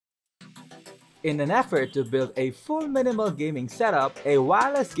In an effort to build a full minimal gaming setup, a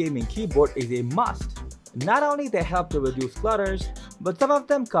wireless gaming keyboard is a must. Not only they help to reduce clutters, but some of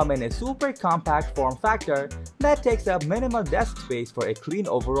them come in a super compact form factor that takes up minimal desk space for a clean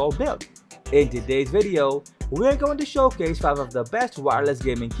overall build. In today's video, we're going to showcase 5 of the best wireless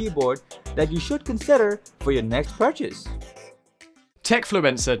gaming keyboard that you should consider for your next purchase.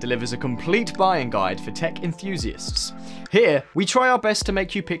 Techfluencer delivers a complete buying guide for tech enthusiasts. Here, we try our best to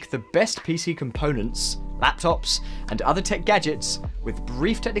make you pick the best PC components, laptops, and other tech gadgets with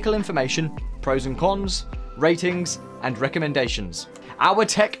brief technical information, pros and cons, ratings, and recommendations. Our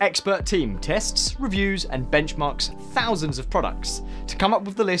tech expert team tests, reviews, and benchmarks thousands of products to come up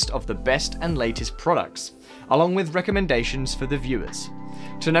with the list of the best and latest products, along with recommendations for the viewers.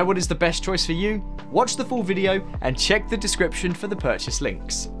 To know what is the best choice for you, watch the full video and check the description for the purchase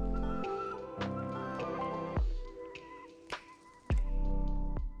links.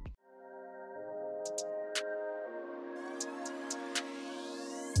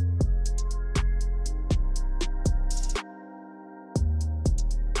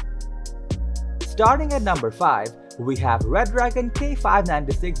 Starting at number 5, we have Redragon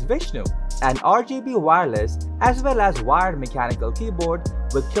K596 Vishnu, an RGB wireless as well as wired mechanical keyboard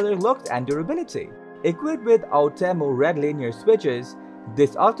with killer looks and durability. Equipped with Outemu red linear switches,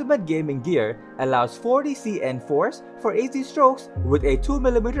 this ultimate gaming gear allows 40 cn force for easy strokes with a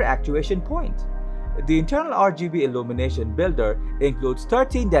 2mm actuation point. The internal RGB illumination builder includes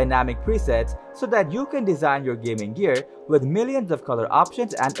 13 dynamic presets so that you can design your gaming gear with millions of color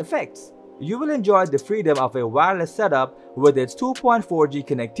options and effects. You will enjoy the freedom of a wireless setup with its 2.4G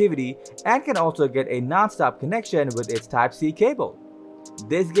connectivity and can also get a non-stop connection with its Type-C cable.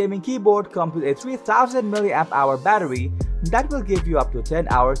 This gaming keyboard comes with a 3000 mAh battery that will give you up to 10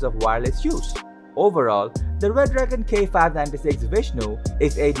 hours of wireless use. Overall, the Redragon K596 Vishnu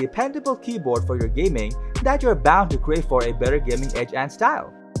is a dependable keyboard for your gaming that you're bound to crave for a better gaming edge and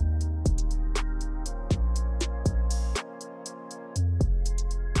style.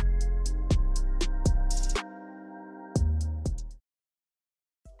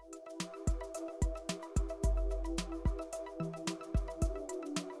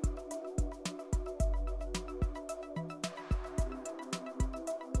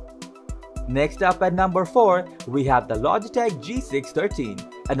 Next up at number 4, we have the Logitech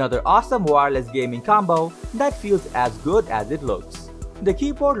G613, another awesome wireless gaming combo that feels as good as it looks. The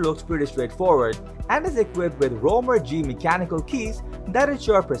keyboard looks pretty straightforward and is equipped with Romer G mechanical keys that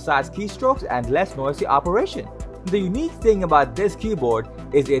ensure precise keystrokes and less noisy operation. The unique thing about this keyboard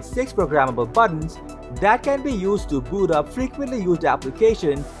is its 6 programmable buttons that can be used to boot up frequently used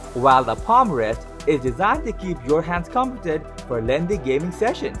applications, while the palm rest is designed to keep your hands comforted for lengthy gaming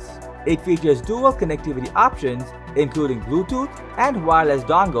sessions. It features dual connectivity options including Bluetooth and wireless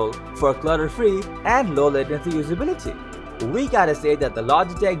dongle for clutter-free and low-latency usability. We gotta say that the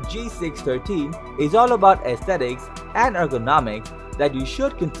Logitech G613 is all about aesthetics and ergonomics that you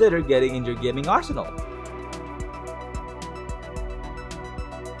should consider getting in your gaming arsenal.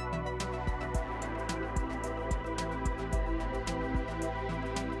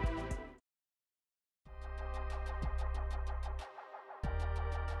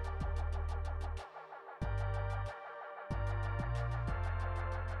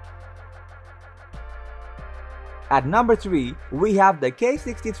 At number 3, we have the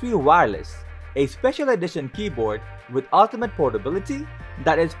K63 Wireless, a special edition keyboard with ultimate portability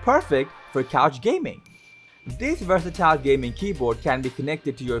that is perfect for couch gaming. This versatile gaming keyboard can be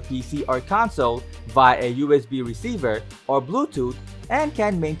connected to your PC or console via a USB receiver or Bluetooth and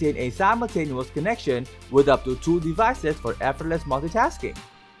can maintain a simultaneous connection with up to 2 devices for effortless multitasking.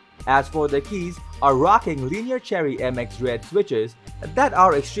 As for the keys, are rocking linear cherry MX Red switches that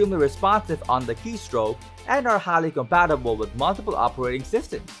are extremely responsive on the keystroke and are highly compatible with multiple operating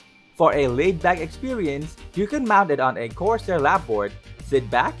systems. For a laid-back experience, you can mount it on a Corsair lapboard, sit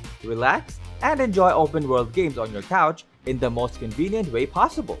back, relax, and enjoy open-world games on your couch in the most convenient way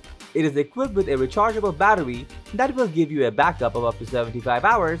possible. It is equipped with a rechargeable battery that will give you a backup of up to 75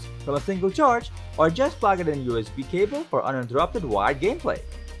 hours from a single charge, or just plug it in a USB cable for uninterrupted wired gameplay.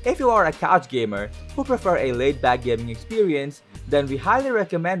 If you are a couch gamer who prefer a laid-back gaming experience, then we highly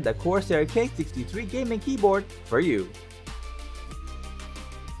recommend the Corsair K63 gaming keyboard for you.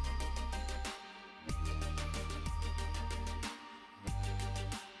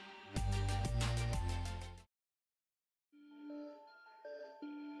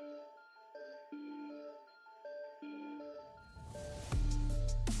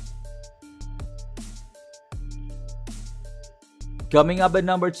 Coming up at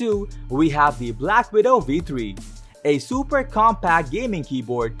number 2, we have the BLACKWIDOW V3, a super compact gaming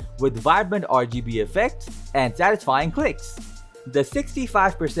keyboard with vibrant RGB effects and satisfying clicks. The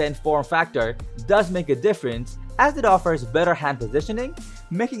 65% form factor does make a difference as it offers better hand positioning,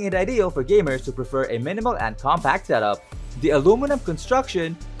 making it ideal for gamers who prefer a minimal and compact setup. The aluminum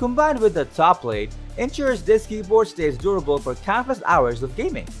construction combined with the top plate ensures this keyboard stays durable for countless hours of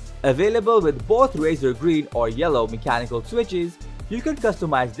gaming. Available with both razor green or yellow mechanical switches, you can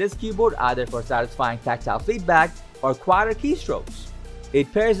customize this keyboard either for satisfying tactile feedback or quieter keystrokes.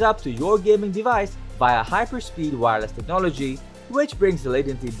 It pairs up to your gaming device via HYPERSPEED wireless technology, which brings the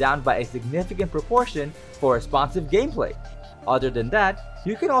latency down by a significant proportion for responsive gameplay. Other than that,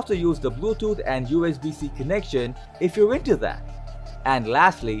 you can also use the Bluetooth and USB-C connection if you're into that. And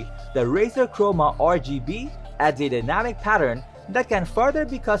lastly, the Razer Chroma RGB adds a dynamic pattern that can further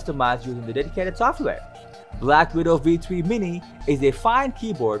be customized using the dedicated software. BLACKWIDOW V3 Mini is a fine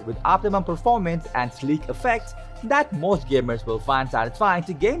keyboard with optimum performance and sleek effects that most gamers will find satisfying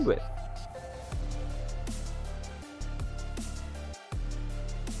to game with.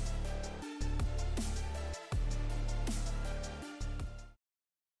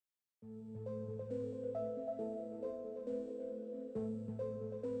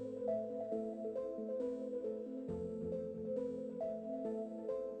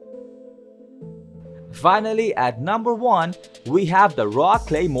 Finally, at number 1, we have the ROG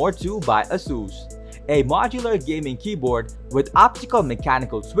Claymore II by ASUS, a modular gaming keyboard with optical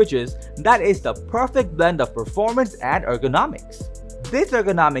mechanical switches that is the perfect blend of performance and ergonomics. This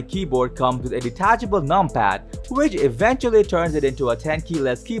ergonomic keyboard comes with a detachable numpad, which eventually turns it into a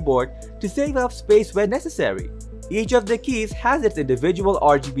 10-keyless keyboard to save up space when necessary. Each of the keys has its individual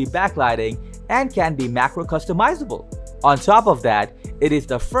RGB backlighting and can be macro customizable. On top of that, it is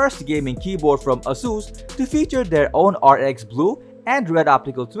the first gaming keyboard from ASUS to feature their own RX blue and red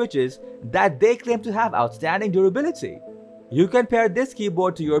optical switches that they claim to have outstanding durability. You can pair this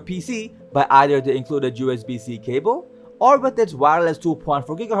keyboard to your PC by either the included USB-C cable or with its wireless 2.4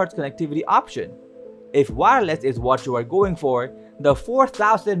 GHz connectivity option. If wireless is what you are going for, the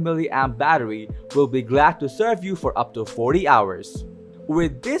 4000 mAh battery will be glad to serve you for up to 40 hours.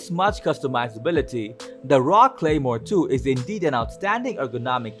 With this much customizability, the ROG Claymore II is indeed an outstanding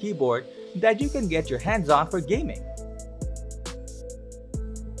ergonomic keyboard that you can get your hands on for gaming.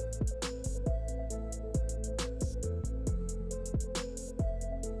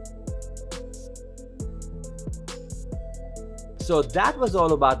 So that was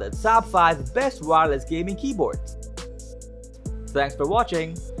all about the top 5 best wireless gaming keyboards. Thanks for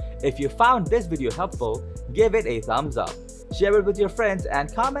watching. If you found this video helpful, give it a thumbs up. Share it with your friends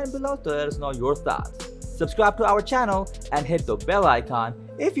and comment below to let us know your thoughts. Subscribe to our channel and hit the bell icon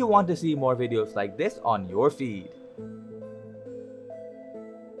if you want to see more videos like this on your feed.